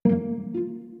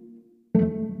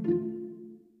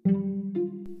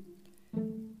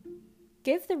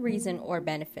Give the reason or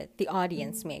benefit the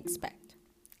audience may expect.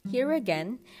 Here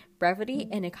again, brevity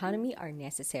and economy are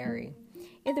necessary.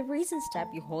 In the reason step,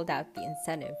 you hold out the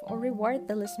incentive or reward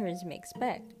the listeners may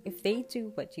expect if they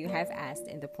do what you have asked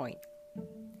in the point.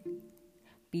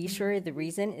 Be sure the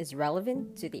reason is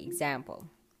relevant to the example.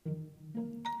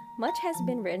 Much has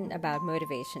been written about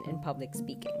motivation in public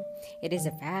speaking. It is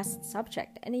a vast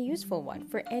subject and a useful one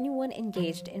for anyone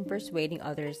engaged in persuading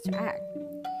others to act.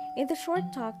 In the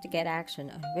short talk to get action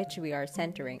on which we are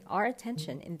centering our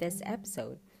attention in this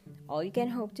episode, all you can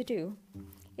hope to do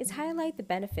is highlight the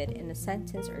benefit in a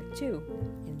sentence or two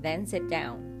and then sit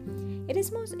down. It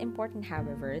is most important,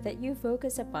 however, that you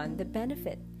focus upon the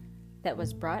benefit that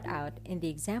was brought out in the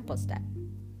example step.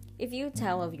 If you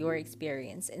tell of your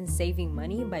experience in saving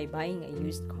money by buying a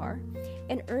used car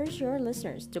and urge your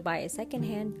listeners to buy a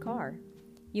second-hand car,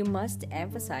 you must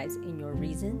emphasize in your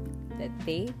reason that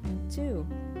they, too,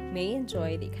 may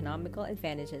enjoy the economical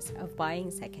advantages of buying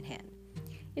secondhand.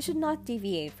 You should not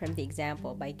deviate from the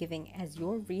example by giving as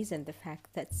your reason the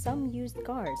fact that some used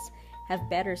cars have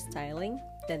better styling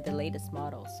than the latest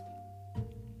models.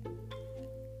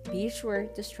 Be sure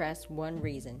to stress one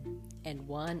reason, and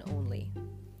one only.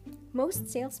 Most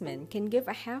salesmen can give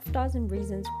a half dozen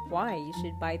reasons why you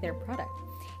should buy their product,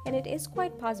 and it is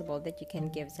quite possible that you can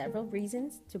give several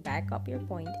reasons to back up your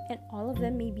point, and all of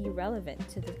them may be relevant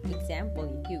to the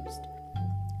example you used.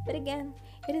 But again,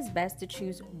 it is best to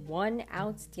choose one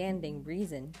outstanding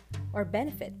reason or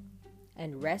benefit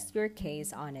and rest your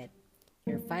case on it.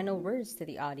 Your final words to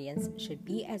the audience should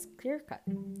be as clear-cut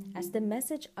as the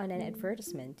message on an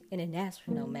advertisement in a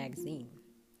national magazine.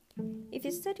 If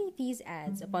you study these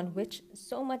ads upon which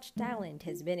so much talent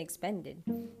has been expended,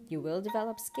 you will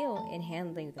develop skill in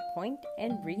handling the point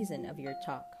and reason of your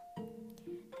talk.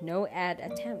 No ad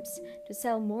attempts to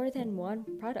sell more than one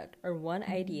product or one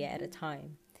idea at a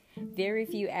time. Very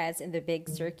few ads in the big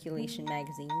circulation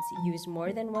magazines use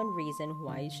more than one reason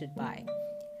why you should buy.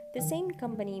 The same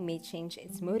company may change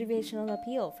its motivational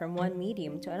appeal from one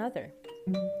medium to another,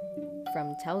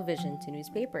 from television to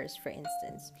newspapers, for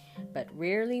instance, but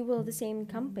rarely will the same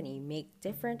company make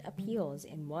different appeals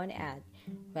in one ad,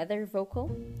 whether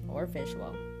vocal or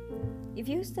visual. If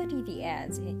you study the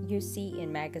ads you see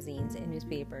in magazines and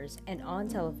newspapers and on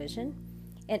television,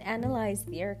 and analyze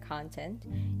their content,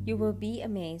 you will be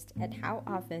amazed at how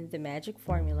often the magic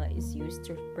formula is used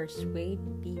to persuade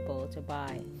people to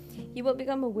buy. You will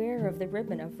become aware of the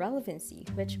ribbon of relevancy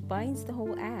which binds the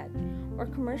whole ad or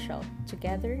commercial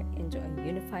together into a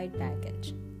unified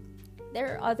package.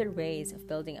 There are other ways of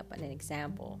building up an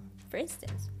example. For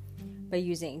instance, by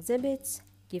using exhibits,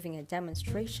 giving a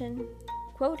demonstration,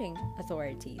 quoting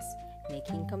authorities,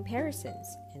 making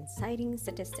comparisons, and citing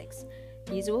statistics.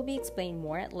 These will be explained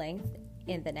more at length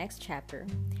in the next chapter,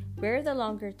 where the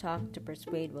longer talk to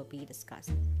persuade will be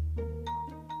discussed.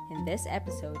 In this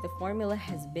episode, the formula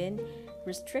has been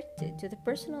restricted to the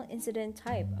personal incident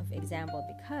type of example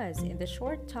because in the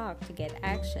short talk to get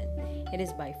action, it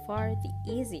is by far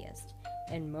the easiest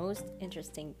and most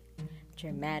interesting,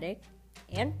 dramatic,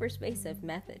 and persuasive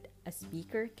method a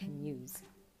speaker can use.